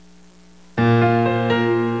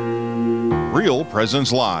Real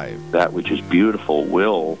Presence Live. That which is beautiful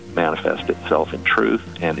will manifest itself in truth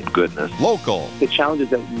and in goodness. Local. The challenges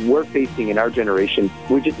that we're facing in our generation,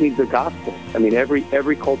 we just need the gospel. I mean, every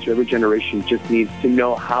culture, every generation just needs to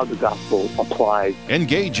know how the gospel applies.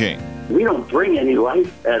 Engaging. We don't bring any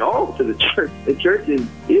life at all to the church. The church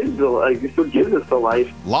is the life. It's what gives us the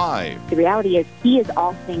life. Live. The reality is He is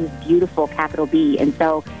all things beautiful, capital B. And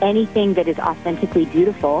so anything that is authentically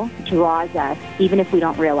beautiful draws us, even if we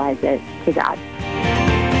don't realize it, to God.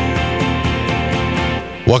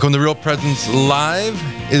 Welcome to Real Presence Live.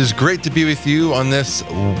 It is great to be with you on this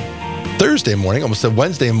Thursday morning, almost a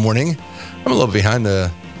Wednesday morning. I'm a little behind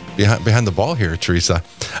the ball here, Teresa.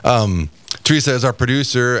 Teresa is our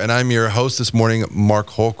producer, and I'm your host this morning, Mark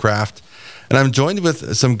Holcraft. And I'm joined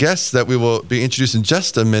with some guests that we will be introducing in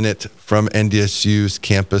just a minute from NDSU's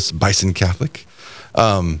campus, Bison Catholic,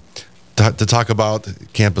 to talk about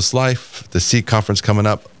campus life, the SEEK conference coming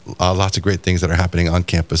up, lots of great things that are happening on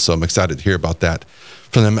campus. So I'm excited to hear about that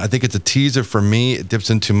from them. I think it's a teaser for me. It dips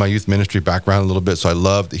into my youth ministry background a little bit, so I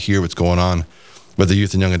love to hear what's going on with the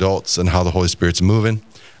youth and young adults and how the Holy Spirit's moving.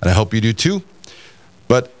 And I hope you do too.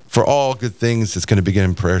 But for all good things, it's going to begin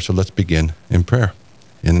in prayer. So let's begin in prayer.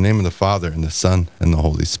 In the name of the Father, and the Son, and the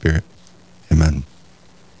Holy Spirit. Amen.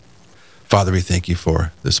 Father, we thank you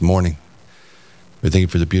for this morning. We thank you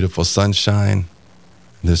for the beautiful sunshine,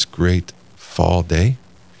 this great fall day.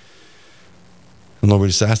 And Lord, we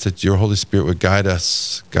just ask that your Holy Spirit would guide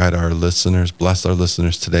us, guide our listeners, bless our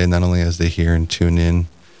listeners today, not only as they hear and tune in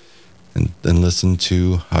and listen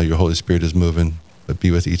to how your Holy Spirit is moving, but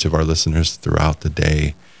be with each of our listeners throughout the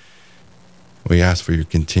day. We ask for your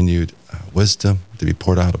continued wisdom to be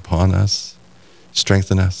poured out upon us.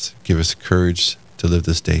 Strengthen us. Give us courage to live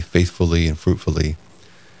this day faithfully and fruitfully,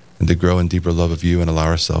 and to grow in deeper love of you and allow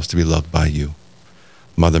ourselves to be loved by you.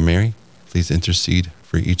 Mother Mary, please intercede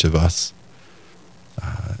for each of us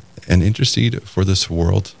and intercede for this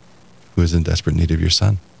world who is in desperate need of your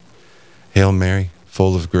Son. Hail Mary,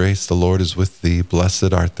 full of grace, the Lord is with thee.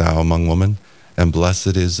 Blessed art thou among women, and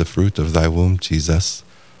blessed is the fruit of thy womb, Jesus.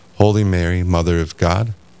 Holy Mary, Mother of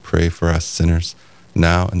God, pray for us sinners,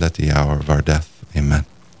 now and at the hour of our death. Amen.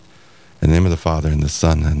 In the name of the Father, and the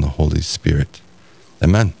Son, and the Holy Spirit.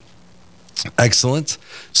 Amen. Excellent.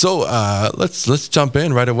 So let's jump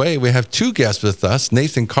in right away. We have two guests with us.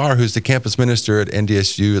 Nathan Carr, who's the campus minister at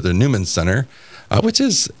NDSU, the Newman Center, which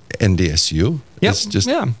is NDSU. Yep. It's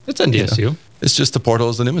NDSU. You know, it's just the portal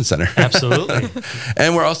is the Newman Center. Absolutely.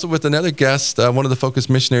 And we're also with another guest, one of the Focus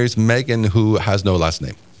missionaries, Megan, who has no last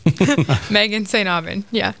name. Megan St. Aubin,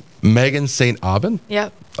 yeah. Megan St. Aubin?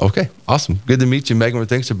 Yep. Okay, awesome. Good to meet you, Megan.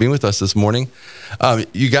 Thanks for being with us this morning.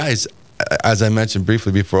 You guys, as I mentioned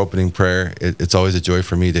briefly before opening prayer, it's always a joy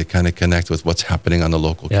for me to kind of connect with what's happening on the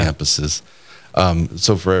local campuses.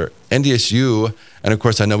 So for NDSU, and of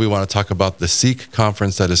course I know we want to talk about the SEEK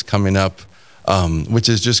conference that is coming up, which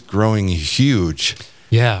is just growing huge.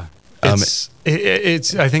 Yeah.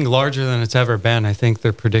 It's I think larger than it's ever been. I think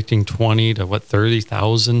they're predicting 20 to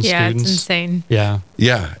 30,000 students. Yeah, it's insane. Yeah,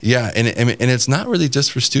 and it's not really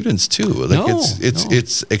just for students too. Like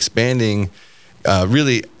it's expanding.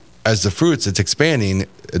 Really, as the fruits, it's expanding.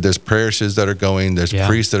 There's parishes that are going. There's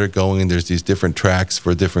priests that are going. There's these different tracks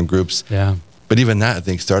for different groups. Yeah. But even that, I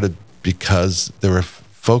think, started because there were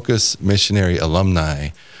Focus missionary alumni.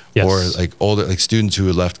 Yes. Or like older, like students who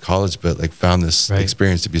had left college, but like found this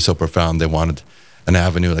experience to be so profound. They wanted an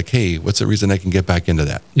avenue like, hey, what's the reason I can get back into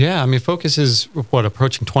that? Yeah. I mean, Focus is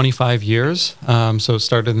approaching 25 years. So it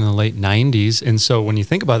started in the late 90s. And so when you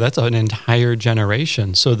think about it, that's an entire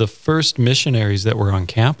generation. So the first missionaries that were on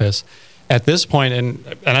campus at this point,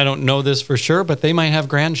 and I don't know this for sure, but they might have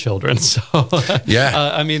grandchildren. So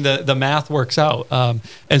I mean, the math works out.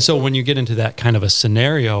 And so when you get into that kind of a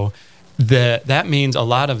scenario, that means a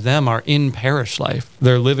lot of them are in parish life.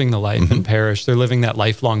 They're living the life in parish. They're living that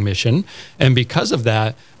lifelong mission. And because of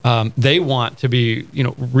that, they want to be,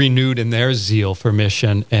 renewed in their zeal for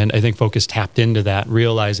mission. And I think Focus tapped into that,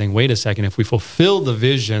 realizing, wait a second, if we fulfill the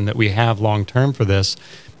vision that we have long-term for this,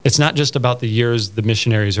 it's not just about the years the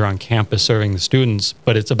missionaries are on campus serving the students,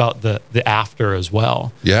 but it's about the after as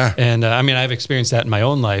well. Yeah. And I mean, I've experienced that in my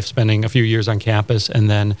own life, spending a few years on campus and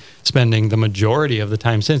then spending the majority of the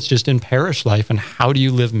time since just in parish life. And how do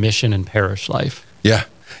you live mission in parish life? Yeah.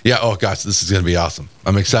 Yeah. Oh, gosh, this is going to be awesome.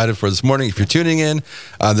 I'm excited for this morning. If you're tuning in,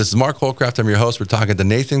 this is Mark Holcraft. I'm your host. We're talking to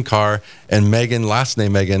Nathan Carr and Megan, last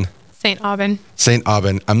name Megan. St. Aubin. St.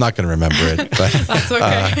 Aubin. I'm not going to remember it. But, that's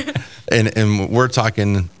okay. And we're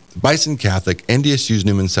talking Bison Catholic, NDSU's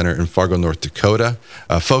Newman Center in Fargo, North Dakota.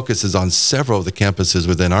 Focus is on several of the campuses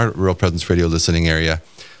within our Real Presence Radio listening area.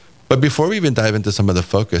 But before we even dive into some of the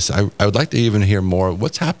focus, I would like to even hear more.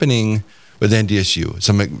 What's happening with NDSU?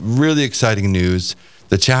 Some really exciting news.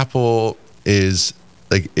 The chapel is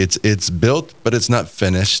it's built, but it's not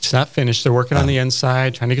finished. It's not finished. They're working on the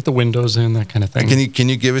inside, trying to get the windows in, that kind of thing. Can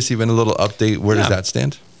you give us even a little update? Where does that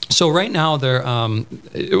stand? So right now, they're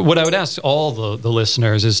what I would ask all the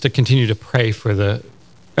listeners is to continue to pray for the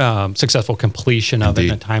successful completion of it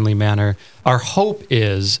in a timely manner. Our hope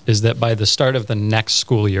is that by the start of the next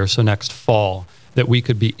school year, so next fall, that we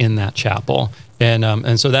could be in that chapel.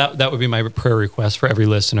 And so that would be my prayer request for every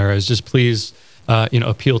listener is just please,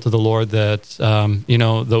 appeal to the Lord that,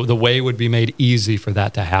 the way would be made easy for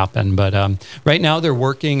that to happen. But right now they're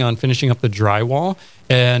working on finishing up the drywall.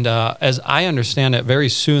 And as I understand it, very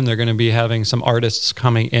soon they're going to be having some artists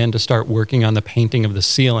coming in to start working on the painting of the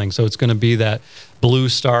ceiling. So it's going to be that blue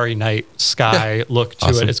starry night sky look to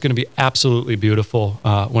it. It's going to be absolutely beautiful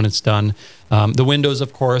when it's done. The windows,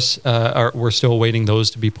 of course, we're still waiting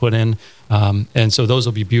those to be put in. And so those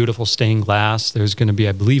will be beautiful stained glass. There's going to be,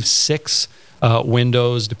 I believe, 6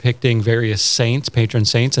 windows depicting various saints, patron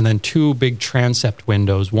saints, and then 2 big transept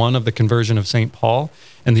windows, one of the conversion of St. Paul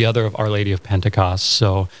and the other of Our Lady of Pentecost.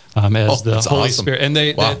 So as the Holy Spirit, and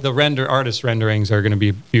the artist renderings are going to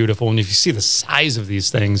be beautiful. And if you see the size of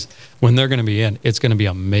these things, when they're going to be in, it's going to be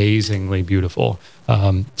amazingly beautiful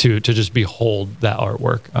to just behold that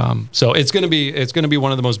artwork. So it's going to be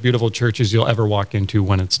one of the most beautiful churches you'll ever walk into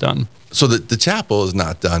when it's done. So the chapel is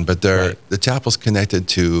not done, but the chapel's connected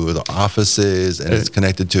to the offices and it's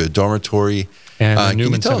connected to a dormitory. And the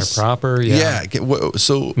Newman Center proper,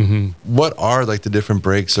 So what are like the different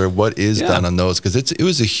breaks or what is done on those? Because it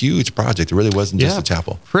was a huge project. It really wasn't just a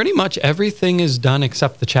chapel. Pretty much everything is done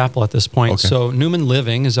except the chapel at this point. Okay. So Newman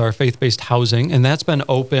Living is our faith-based housing, and that's been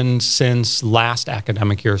open since last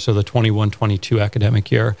academic year, so the 21-22 academic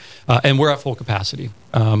year. And we're at full capacity.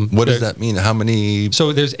 What does that mean? How many?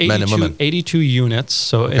 So there's 82 units,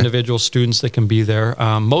 so individual students that can be there.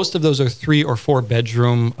 Most of those are 3 or 4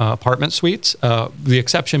 bedroom apartment suites. The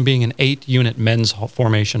exception being an 8-unit men's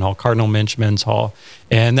formation hall, Cardinal Minch Men's Hall.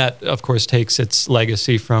 And that, of course, takes its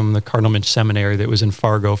legacy from the Cardinal Minch Seminary that was in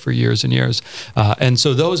Fargo for years and years. And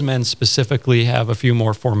so those men specifically have a few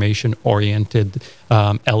more formation-oriented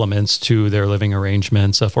elements to their living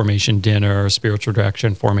arrangements, a formation dinner, spiritual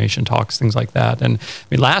direction, formation talks, things like that. And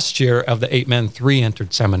last year, of the 8 men, 3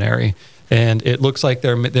 entered seminary. And it looks like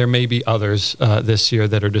there may be others this year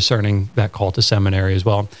that are discerning that call to seminary as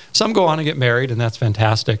well. Some go on and get married, and that's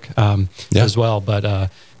fantastic as well. But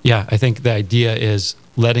I think the idea is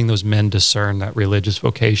letting those men discern that religious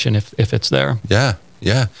vocation if it's there.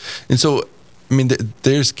 Yeah. And so,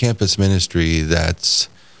 there's campus ministry that's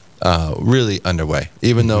really underway.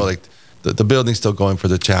 Even though like the building's still going for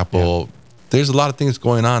the chapel, there's a lot of things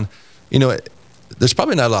going on. There's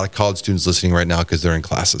probably not a lot of college students listening right now because they're in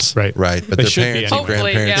classes, right? But their parents and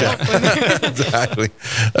grandparents, exactly.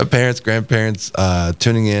 Parents, grandparents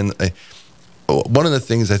tuning in. One of the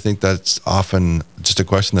things I think that's often just a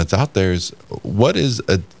question that's out there is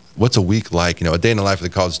what's a week like? A day in the life of the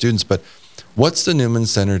college students, but what's the Newman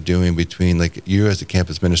Center doing between like you as a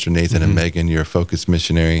campus minister, Nathan, and Megan, you're a focused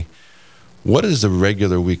missionary? What does a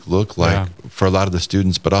regular week look like for a lot of the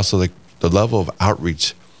students, but also like the level of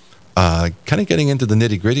outreach? Kind of getting into the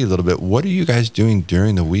nitty gritty a little bit. What are you guys doing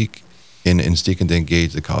during the week in seeking to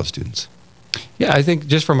engage the college students? Yeah, I think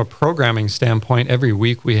just from a programming standpoint, every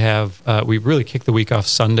week we have, we really kick the week off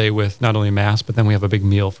Sunday with not only Mass, but then we have a big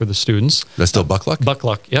meal for the students. That's still Buck Luck? Buck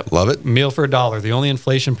Luck, yep. Love it. Meal for $1, the only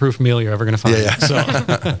inflation-proof meal you're ever going to find. So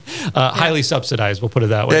highly subsidized, we'll put it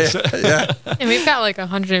that way. And we've got like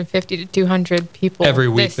 150 to 200 people every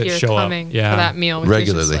week this year show coming up. for that meal. Which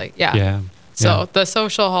regularly. Is just So the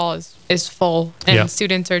social hall is full, and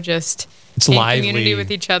students are just in lively community with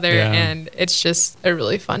each other, and it's just a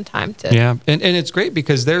really fun time to. And it's great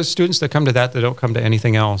because there's students that come to that don't come to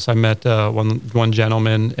anything else. I met one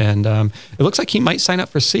gentleman, and it looks like he might sign up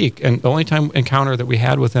for Seek. And the only encounter that we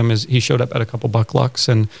had with him is he showed up at a couple Buck Lucks,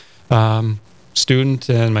 and student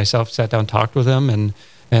and myself sat down, talked with him,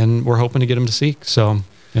 and we're hoping to get him to Seek. So.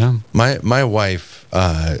 Yeah. My wife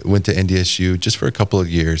went to NDSU just for a couple of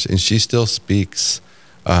years, and she still speaks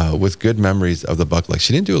with good memories of the Buck Luck.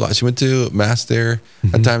 She didn't do a lot. She went to Mass there.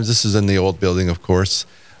 At times, this is in the old building, of course,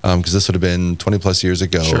 because this would have been 20 plus years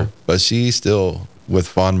ago. Sure. But she still, with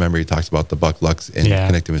fond memory, talks about the Buck Lucks and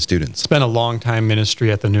connecting with students. It's been a long time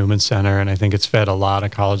ministry at the Newman Center, and I think it's fed a lot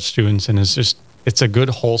of college students, and it's a good,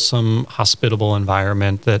 wholesome, hospitable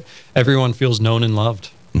environment that everyone feels known and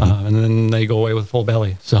loved. and then they go away with full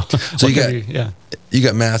belly. So you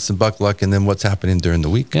got Mass and Buck Luck, and then what's happening during the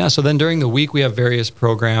week? Yeah, so then during the week we have various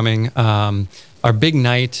programming. Our big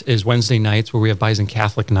night is Wednesday nights, where we have Bison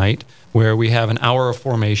Catholic Night, where we have an hour of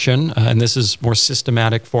formation, and this is more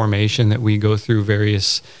systematic formation that we go through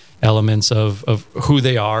various elements of who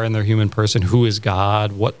they are in their human person, who is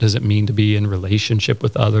God, what does it mean to be in relationship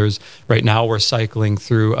with others. Right now we're cycling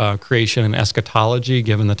through creation and eschatology,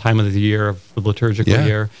 given the time of the year, of the liturgical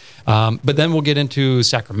year. But then we'll get into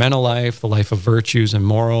sacramental life, the life of virtues and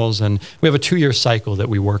morals, and we have a 2-year cycle that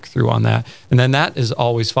we work through on that. And then that is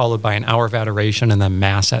always followed by an hour of adoration and then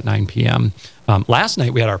Mass at 9 p.m. Last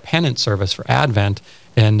night we had our penance service for Advent,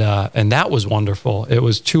 and that was wonderful. It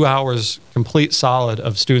was 2 hours complete solid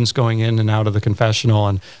of students going in and out of the confessional,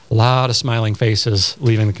 and a lot of smiling faces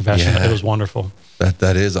leaving the confessional. Yeah. It was wonderful.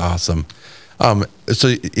 That is awesome.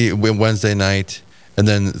 So Wednesday night, and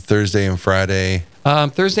then Thursday and Friday.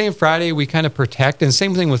 Thursday and Friday we kind of protect, and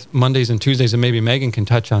same thing with Mondays and Tuesdays, and maybe Megan can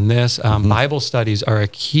touch on this. Bible studies are a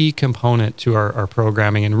key component to our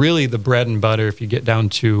programming, and really the bread and butter if you get down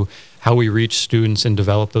to how we reach students and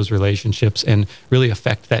develop those relationships and really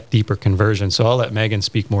affect that deeper conversion. So I'll let Megan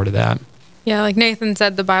speak more to that. Yeah, like Nathan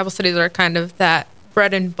said, the Bible studies are kind of that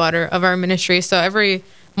bread and butter of our ministry. So every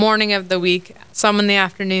morning of the week, some in the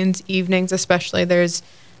afternoons, evenings especially, there's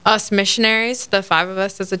us missionaries, the 5 of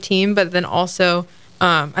us as a team, but then also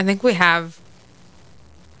I think we have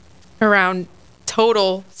around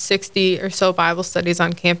total 60 or so Bible studies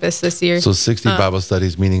on campus this year. So 60 Bible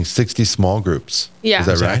studies, meaning 60 small groups. Yeah. Is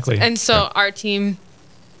that exactly. right? And so our team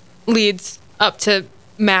leads up to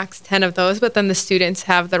max 10 of those, but then the students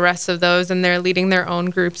have the rest of those, and they're leading their own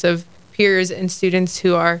groups of peers and students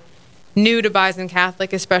who are new to Bison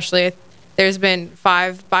Catholic, especially. There's been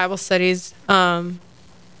 5 Bible studies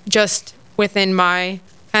just within my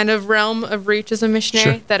kind of realm of reach as a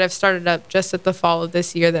missionary that have started up just at the fall of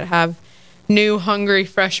this year that have new hungry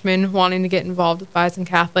freshmen wanting to get involved with Bison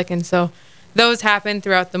Catholic. And so those happen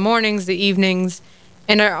throughout the mornings, the evenings,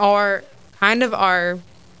 and are kind of our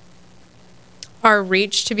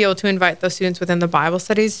reach to be able to invite those students within the Bible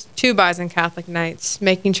studies to Bison Catholic nights,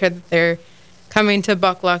 making sure that they're coming to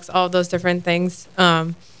Buck Lucks, all those different things.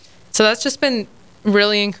 So that's just been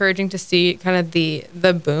really encouraging to see kind of the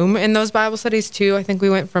boom in those Bible studies too. I think we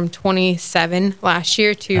went from 27 last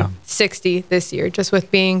year to 60 this year, just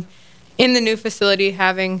with being in the new facility,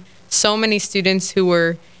 having so many students who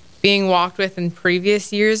were being walked with in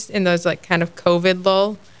previous years in those like kind of COVID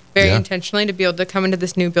lull, very intentionally, to be able to come into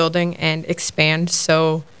this new building and expand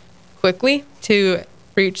so quickly to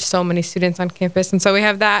reach so many students on campus. And so we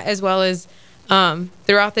have that, as well as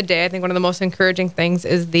throughout the day. I think one of the most encouraging things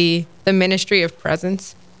is the ministry of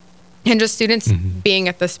presence, and just students being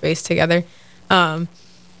at the space together.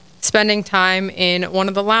 Spending time in one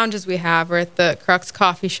of the lounges we have, or at the Crux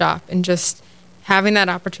Coffee Shop, and just having that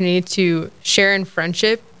opportunity to share in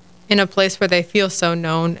friendship in a place where they feel so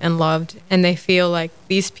known and loved, and they feel like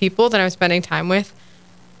these people that I'm spending time with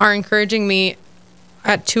are encouraging me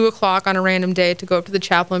at 2:00 on a random day to go up to the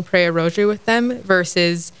chapel and pray a rosary with them,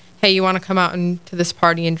 versus, hey, you want to come out and to this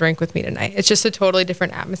party and drink with me tonight? It's just a totally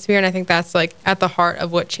different atmosphere, and I think that's like at the heart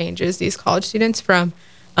of what changes these college students from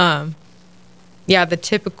the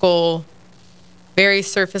typical, very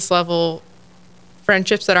surface level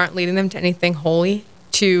friendships that aren't leading them to anything holy,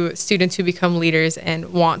 to students who become leaders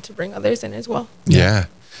and want to bring others in as well. Yeah,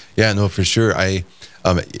 no, for sure.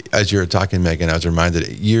 As you were talking, Megan, I was reminded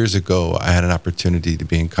years ago, I had an opportunity to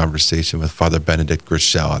be in conversation with Father Benedict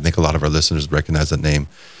Grishel. I think a lot of our listeners recognize that name.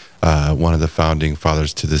 One of the founding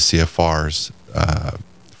fathers to the CFRs,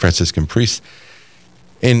 Franciscan priest.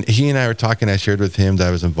 And he and I were talking. I shared with him that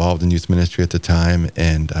I was involved in youth ministry at the time,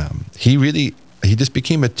 and he just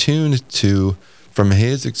became attuned to, from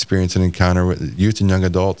his experience and encounter with youth and young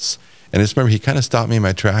adults. And I just remember he kind of stopped me in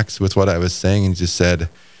my tracks with what I was saying and just said,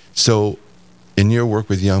 so in your work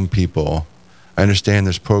with young people, I understand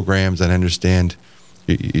there's programs, and I understand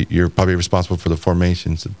you're probably responsible for the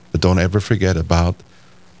formations, but don't ever forget about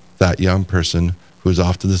that young person who's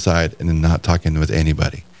off to the side and not talking with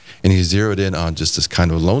anybody. And he zeroed in on just this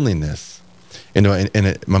kind of loneliness. You know,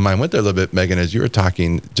 and my mind went there a little bit, Megan, as you were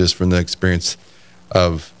talking, just from the experience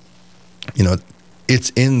of, you know,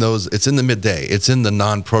 it's in the midday, it's in the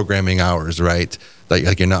non-programming hours, right?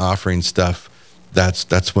 Like you're not offering stuff.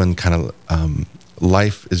 That's when kind of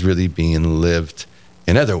life is really being lived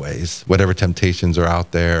in other ways, whatever temptations are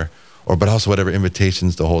out there, but also whatever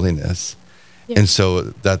invitations to holiness. Yeah. And so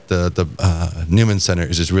that the Newman Center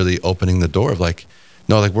is just really opening the door of like,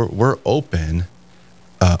 no, like we're open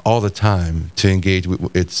all the time to engage.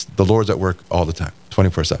 It's the Lord's at work all the time,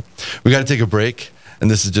 24/7. We got to take a break.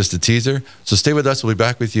 and this is just a teaser. So stay with us. We'll be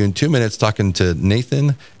back with you in 2 minutes talking to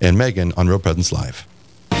Nathan and Megan on Real Presence Live.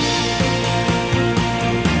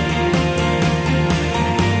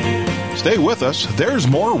 Stay with us. There's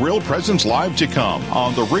more Real Presence Live to come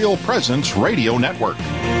on the Real Presence Radio Network.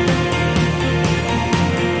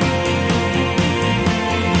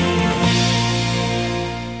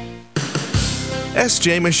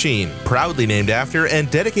 SJ Machine, proudly named after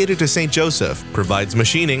and dedicated to St. Joseph, provides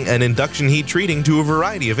machining and induction heat treating to a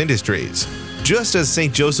variety of industries. Just as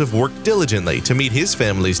St. Joseph worked diligently to meet his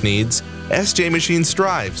family's needs, SJ Machine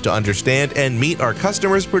strives to understand and meet our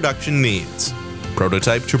customers' production needs.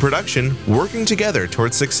 Prototype to production, working together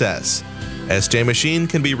towards success. SJ Machine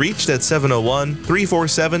can be reached at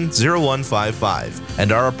 701-347-0155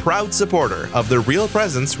 and are a proud supporter of the Real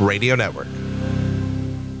Presence Radio Network.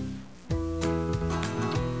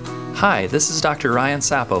 Hi, this is Dr. Ryan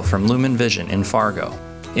Sapo from Lumen Vision in Fargo.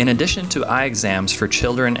 In addition to eye exams for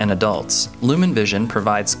children and adults, Lumen Vision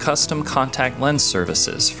provides custom contact lens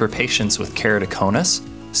services for patients with keratoconus,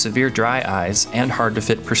 severe dry eyes, and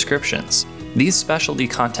hard-to-fit prescriptions. These specialty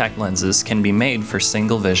contact lenses can be made for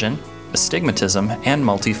single vision, astigmatism, and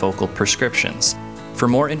multifocal prescriptions. For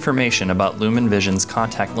more information about Lumen Vision's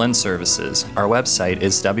contact lens services, our website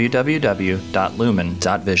is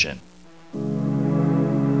www.lumen.vision.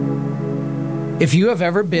 If you have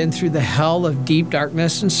ever been through the hell of deep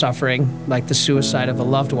darkness and suffering, like the suicide of a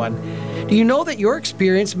loved one, do you know that your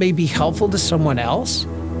experience may be helpful to someone else?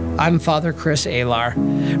 I'm Father Chris Alar.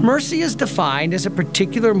 Mercy is defined as a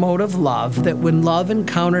particular mode of love that when love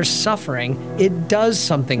encounters suffering, it does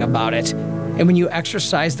something about it. And when you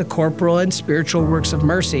exercise the corporal and spiritual works of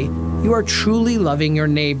mercy, you are truly loving your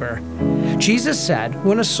neighbor. Jesus said,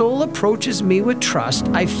 "When a soul approaches me with trust,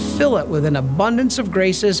 I fill it with an abundance of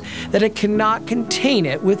graces that it cannot contain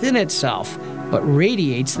it within itself, but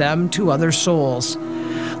radiates them to other souls."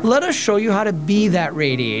 Let us show you how to be that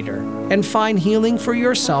radiator and find healing for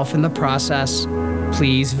yourself in the process.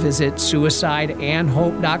 Please visit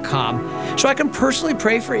suicideandhope.com so I can personally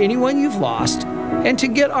pray for anyone you've lost, and to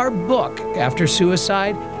get our book, After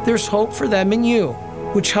Suicide, There's Hope for Them in You,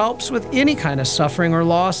 which helps with any kind of suffering or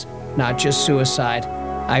loss, not just suicide.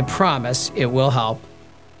 I promise it will help.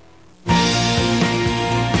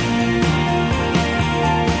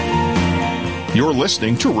 You're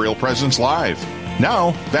listening to Real Presence Live.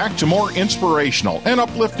 Now, back to more inspirational and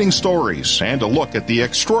uplifting stories and a look at the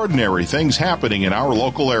extraordinary things happening in our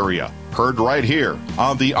local area. Heard right here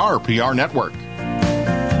on the RPR Network.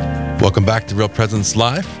 Welcome back to Real Presence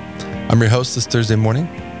Live. I'm your host this Thursday morning,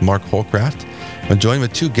 Mark Holcraft. I'm joined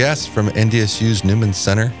with two guests from NDSU's Newman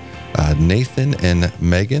Center, Nathan and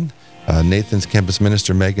Megan. Nathan's campus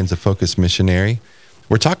minister, Megan's a focus missionary.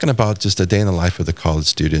 We're talking about just a day in the life of the college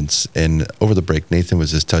students. And over the break, Nathan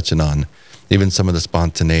was just touching on even some of the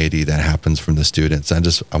spontaneity that happens from the students. I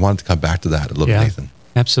wanted to come back to that a little bit, Nathan.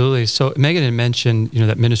 Absolutely. So Megan had mentioned,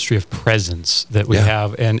 that ministry of presence that we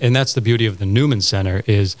have, and that's the beauty of the Newman Center,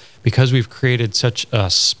 is because we've created such a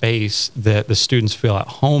space that the students feel at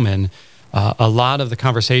home in. A lot of the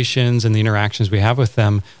conversations and the interactions we have with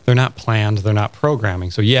them, they're not planned, they're not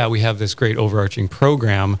programming. So we have this great overarching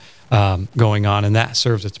program going on, and that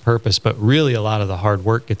serves its purpose. But really, a lot of the hard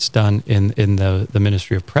work gets done in the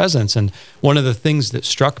ministry of presence. And one of the things that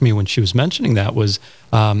struck me when she was mentioning that was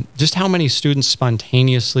just how many students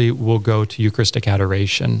spontaneously will go to Eucharistic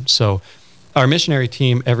adoration. So our missionary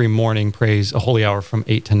team every morning prays a holy hour from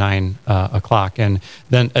 8 to 9 o'clock. And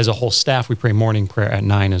then as a whole staff, we pray morning prayer at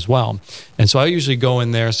 9 as well. And so I usually go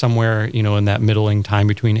in there somewhere, in that middling time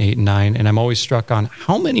between 8 and 9. And I'm always struck on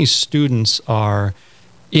how many students are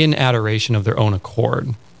in adoration of their own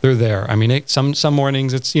accord. They're there. I mean, some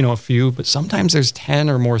mornings it's, a few, but sometimes there's 10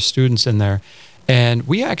 or more students in there. And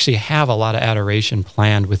we actually have a lot of adoration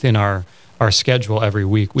planned within our schedule every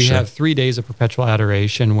week. We have 3 days of perpetual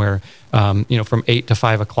adoration where, from 8 to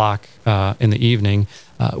 5 o'clock in the evening,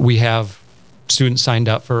 we have students signed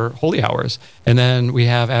up for holy hours. And then we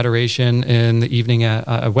have adoration in the evening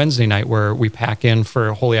at Wednesday night where we pack in for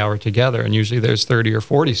a holy hour together. And usually there's 30 or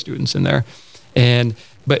 40 students in there. And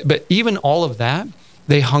but even all of that,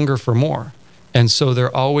 they hunger for more. And so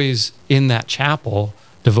they're always in that chapel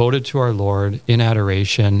devoted to our Lord in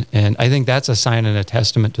adoration. And I think that's a sign and a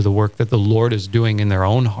testament to the work that the Lord is doing in their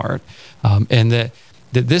own heart. And that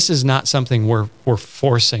this is not something we're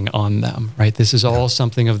forcing on them, right? This is all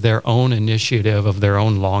something of their own initiative, of their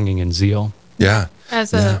own longing and zeal. Yeah.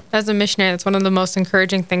 As a missionary, that's one of the most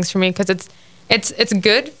encouraging things for me, because it's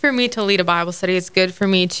good for me to lead a Bible study. It's good for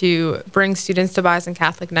me to bring students to Bison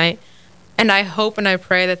Catholic Night. And I hope and I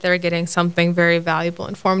pray that they're getting something very valuable,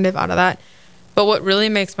 informative out of that. But what really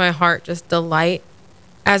makes my heart just delight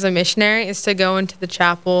as a missionary is to go into the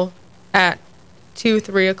chapel at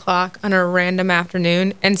 2-3 o'clock on a random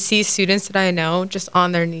afternoon and see students that I know just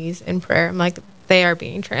on their knees in prayer. I'm like, they are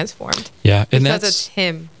being transformed. Yeah, and because it's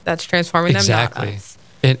Him that's transforming them, not us.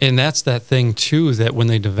 And that's that thing too, that when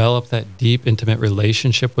they develop that deep, intimate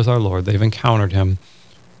relationship with our Lord, they've encountered Him,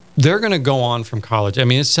 they're going to go on from college. I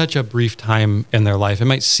mean, it's such a brief time in their life. It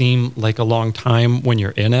might seem like a long time when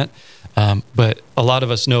you're in it, but a lot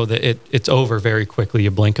of us know that it's over very quickly.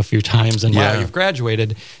 You blink a few times and wow, you've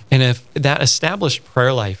graduated. And if that established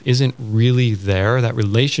prayer life isn't really there, that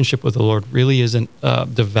relationship with the Lord really isn't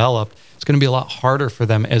developed, it's going to be a lot harder for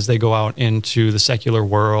them as they go out into the secular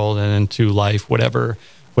world and into life, whatever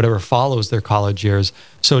follows their college years.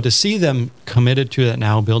 So to see them committed to that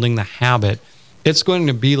now, building the habit, it's going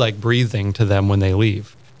to be like breathing to them when they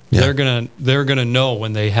leave. Yeah. They're gonna know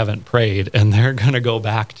when they haven't prayed, and they're gonna go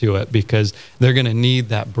back to it because they're gonna need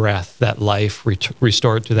that breath, that life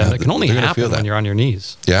restored to them. It can only happen when you're on your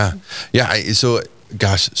knees. Yeah. So,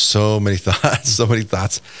 gosh, so many thoughts.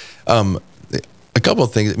 A couple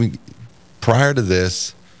of things. I mean, prior to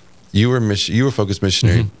this, you were focused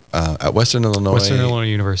missionary at Western Illinois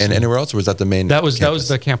University, and anywhere else, or was that the main? That was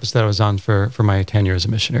the campus that I was on for my 10 years as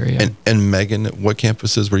a missionary. Yeah. And Megan, what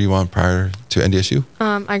campuses were you on prior to NDSU?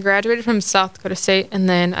 I graduated from South Dakota State, and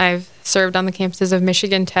then I've served on the campuses of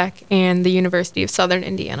Michigan Tech and the University of Southern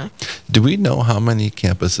Indiana. Do we know how many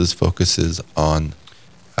campuses Focus is on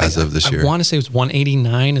as of this year? I want to say it was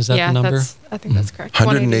 189. Is that the number? I think that's correct.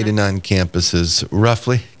 189 campuses,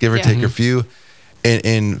 roughly, give or take a few.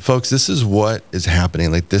 And folks, this is what is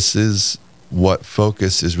happening. Like, this is what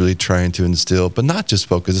Focus is really trying to instill, but not just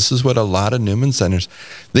Focus. This is what a lot of Newman centers,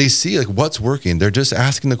 they see, like, what's working. They're just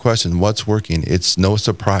asking the question, what's working? It's no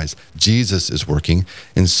surprise. Jesus is working.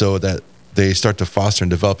 And so that they start to foster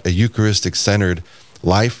and develop a Eucharistic centered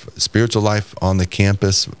life, spiritual life on the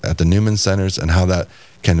campus at the Newman centers, and how that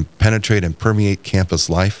can penetrate and permeate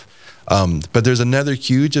campus life. But there's another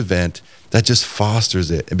huge event that just fosters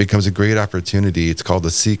it. It becomes a great opportunity. It's called the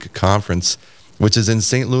Seek Conference, which is in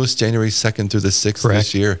St. Louis, January 2nd through the 6th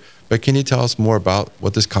this year. But can you tell us more about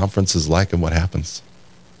what this conference is like and what happens?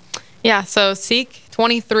 Yeah, so Seek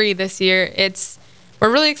 23 this year.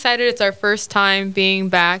 We're really excited. It's our first time being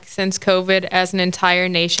back since COVID as an entire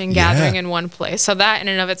nation gathering in one place. So that in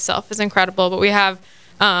and of itself is incredible. But we have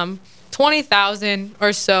 20,000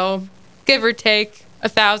 or so, give or take,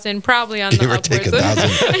 1,000 probably on the upwards. Give or take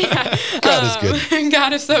 1,000. God is good.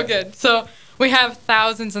 God is so good. So we have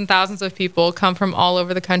thousands and thousands of people come from all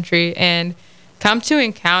over the country and come to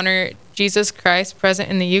encounter Jesus Christ present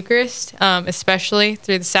in the Eucharist, especially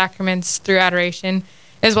through the sacraments, through adoration,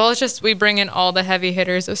 as well as just we bring in all the heavy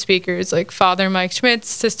hitters of speakers like Father Mike Schmitz,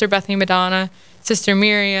 Sister Bethany Madonna, Sister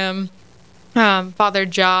Miriam, Father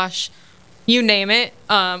Josh, you name it,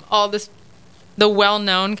 the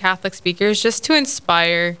well-known Catholic speakers, just to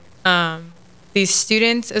inspire these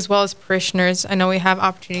students as well as parishioners. I know we have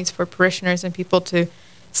opportunities for parishioners and people to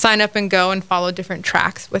sign up and go and follow different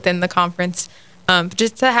tracks within the conference, but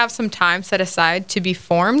just to have some time set aside to be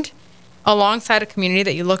formed alongside a community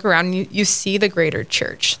that you look around and you see the greater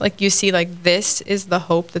church. Like, you see, like, this is the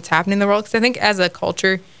hope that's happening in the world. Because I think as a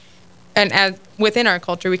culture, and within our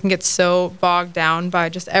culture, we can get so bogged down by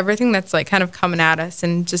just everything that's, like, kind of coming at us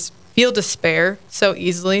and just feel despair so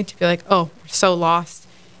easily, to be like, oh, we're so lost.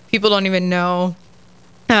 People don't even know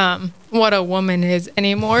what a woman is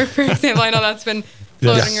anymore, for example. I know that's been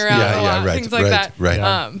floating around a lot, things like that.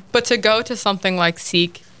 Right. But to go to something like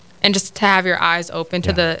Seek and just to have your eyes open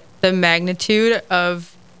to the magnitude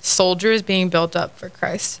of soldiers being built up for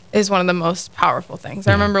Christ is one of the most powerful things.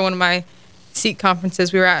 I remember one of my Seek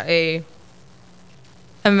conferences, we were at a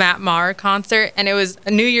Matt Maher concert, and it was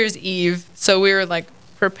a New Year's Eve, so we were, like,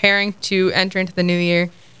 preparing to enter into the new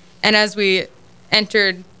year. And as we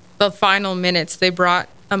entered the final minutes, they brought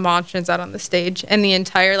a monstrance out on the stage, and the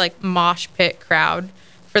entire, like, mosh pit crowd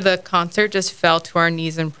for the concert just fell to our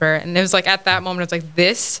knees in prayer. And it was like, at that moment, it's like,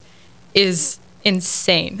 this is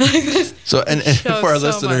insane. So, and for our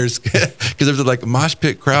listeners, because there's like mosh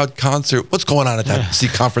pit crowd concert, what's going on at that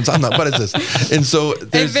Seek conference? I'm not, what is this? And so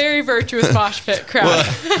there's a very virtuous mosh pit crowd.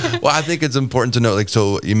 Well, I think it's important to know, like,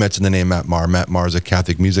 so you mentioned the name Matt Maher. Matt Maher is a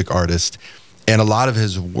Catholic music artist, and a lot of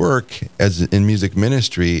his work as in music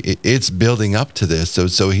ministry, it's building up to this.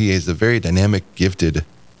 So he is a very dynamic, gifted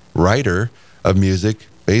writer of music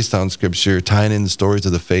based on scripture, tying in the stories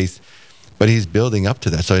of the faith. But he's building up to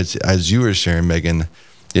that. So it's, as you were sharing, Megan,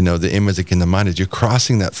 you know, the image that came to mind is you're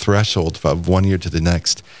crossing that threshold of one year to the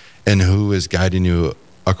next. And who is guiding you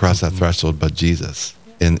across that threshold but Jesus?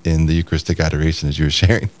 in the Eucharistic adoration as you were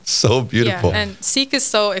sharing. So beautiful. Yeah, and Seek is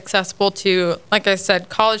so accessible to, like I said,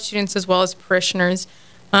 college students as well as parishioners.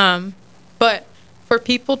 But for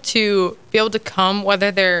people to be able to come,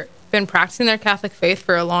 whether they're been practicing their Catholic faith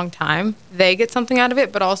for a long time, they get something out of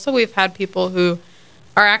it. But also we've had people who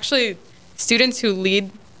are actually students who lead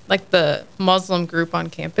like the Muslim group on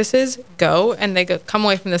campuses go, and they come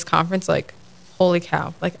away from this conference like, holy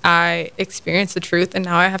cow, like I experienced the truth and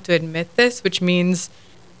now I have to admit this, which means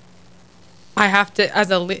I have to,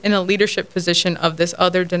 in a leadership position of this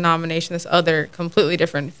other denomination, this other completely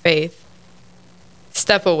different faith,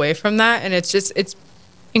 step away from that. And it's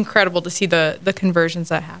incredible to see the conversions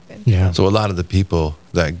that happen. Yeah. So a lot of the people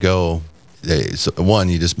that go,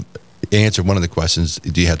 you just answer one of the questions: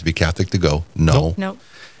 do you have to be Catholic to go? No. Nope.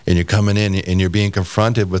 And you're coming in and you're being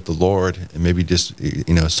confronted with the Lord, and maybe just,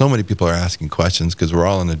 so many people are asking questions because we're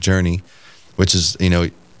all on a journey, which is,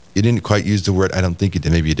 you didn't quite use the word. I don't think you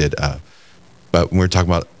did. Maybe you did. But when we're talking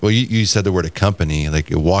about, you said the word accompany, like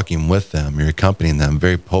you're walking with them, you're accompanying them.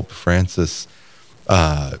 Very Pope Francis,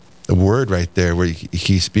 a word right there where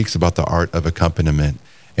he speaks about the art of accompaniment,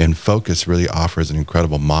 and Focus really offers an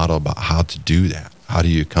incredible model about how to do that. How do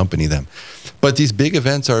you accompany them? But these big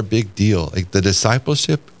events are a big deal, like the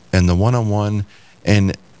discipleship and the one-on-one,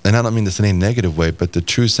 and I don't mean this in a negative way, but the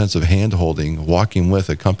true sense of hand-holding, walking with,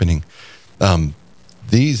 accompanying.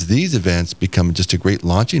 These events become just a great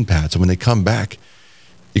launching pad. So when they come back,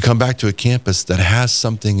 you come back to a campus that has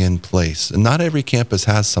something in place. And not every campus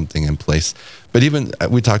has something in place. But even,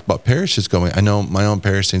 we talked about parishes going. I know my own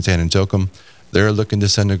parish, St. Anne and Joachim, they're looking to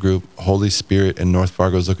send a group. Holy Spirit in North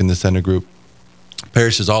Fargo is looking to send a group.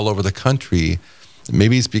 Parishes all over the country.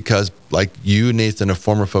 Maybe it's because, like you, Nathan, a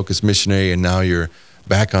former Focus missionary, and now you're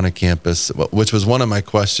back on a campus, which was one of my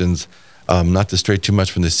questions, not to stray too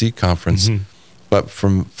much from the Seek conference, but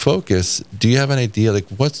from Focus, do you have an idea, like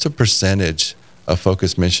what's the percentage of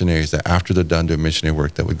Focus missionaries that after they're done doing missionary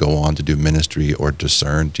work that would go on to do ministry or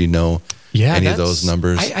discern? Do you know any of those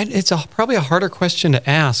numbers? It's probably a harder question to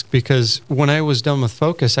ask, because when I was done with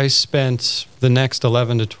Focus, I spent the next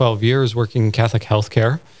 11 to 12 years working in Catholic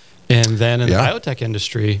healthcare and then in the biotech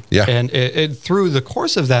industry. Yeah. And through the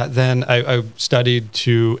course of that, then I studied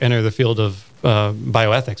to enter the field of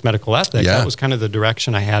bioethics, medical ethics. That was kind of the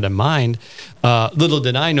direction I had in mind. Little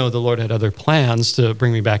did I know the Lord had other plans to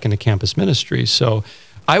bring me back into campus ministry. So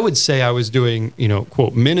I would say I was doing,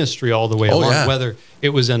 quote, ministry all the way along, whether it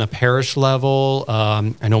was in a parish level.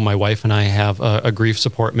 I know my wife and I have a grief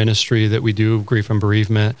support ministry that we do, grief and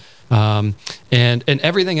bereavement, and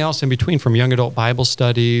everything else in between, from young adult Bible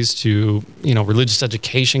studies to, religious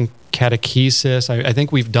education, catechesis. I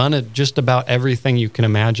think we've done just about everything you can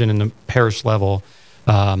imagine in the parish level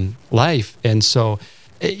life. And so,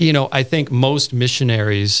 I think most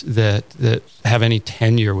missionaries that have any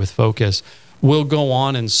tenure with Focus will go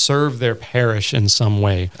on and serve their parish in some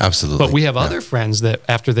way. Absolutely. But we have other friends that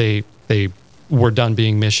after they were done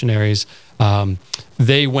being missionaries,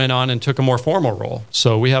 they went on and took a more formal role.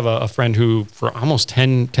 So we have a friend who for almost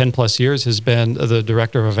 10 plus years has been the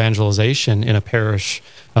director of evangelization in a parish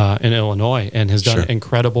in Illinois, and has done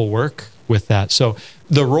incredible work with that. So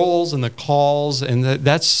the roles and the calls, and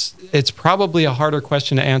it's probably a harder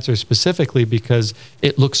question to answer specifically because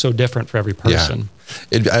it looks so different for every person.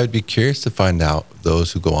 I would be curious to find out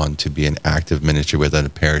those who go on to be an active ministry within a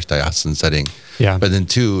parish diocesan setting. Yeah. But then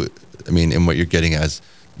too, in what you're getting as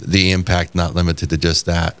the impact, not limited to just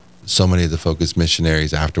that. So many of the Focus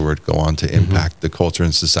missionaries afterward go on to impact the culture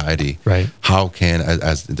and society. Right. How can,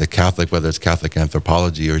 as the Catholic, whether it's Catholic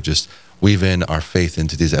anthropology or just weave in our faith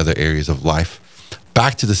into these other areas of life?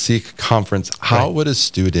 Back to the Seek conference, how would a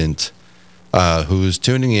student who's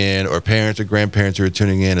tuning in, or parents or grandparents who are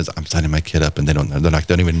tuning in, I'm signing my kid up and they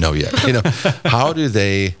don't even know yet. How do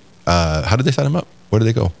they sign them up? Where do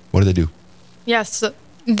they go? What do they do? Yes,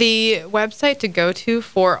 the website to go to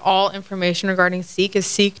for all information regarding Seek is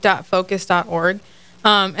seek.focus.org.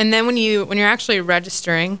 And then when you're actually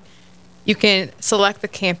registering, you can select the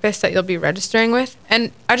campus that you'll be registering with.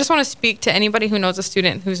 And I just want to speak to anybody who knows a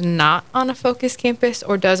student who's not on a Focus campus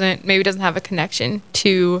or doesn't have a connection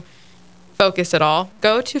to Focus at all.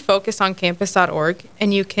 Go to focusoncampus.org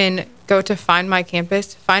and you can go to Find My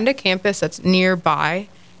Campus, find a campus that's nearby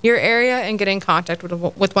your area, and get in contact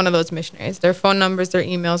with one of those missionaries. Their phone numbers, their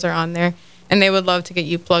emails are on there, and they would love to get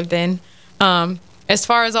you plugged in. As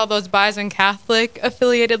far as all those Bison Catholic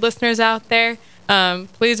affiliated listeners out there,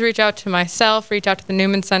 please reach out to myself, reach out to the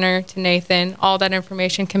Newman Center, to Nathan. All that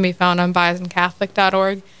information can be found on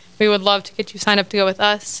bisoncatholic.org. We would love to get you signed up to go with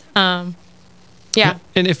us. Yeah.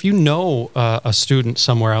 And if you know a student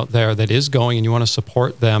somewhere out there that is going and you want to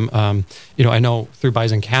support them, I know through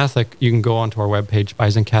Bison Catholic, you can go onto our webpage,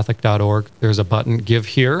 bisoncatholic.org. There's a button, Give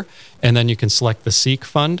Here, and then you can select the Seek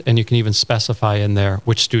Fund, and you can even specify in there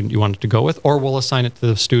which student you want it to go with, or we'll assign it to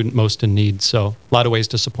the student most in need. So a lot of ways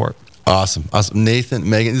to support. Awesome. Nathan,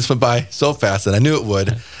 Megan, this went by so fast, and I knew it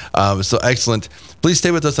would. So excellent. Please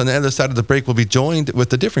stay with us. On the other side of the break, we'll be joined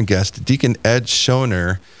with a different guest, Deacon Ed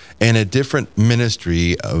Schoner, and a different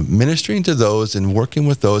ministry, ministering to those and working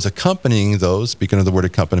with those, accompanying those, speaking of the word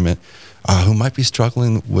accompaniment, who might be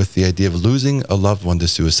struggling with the idea of losing a loved one to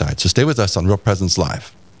suicide. So stay with us on Real Presence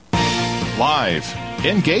Live. Live,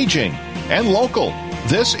 engaging, and local.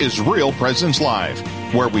 This is Real Presence Live,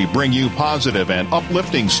 where we bring you positive and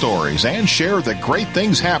uplifting stories and share the great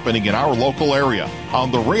things happening in our local area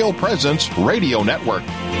on the Real Presence Radio Network.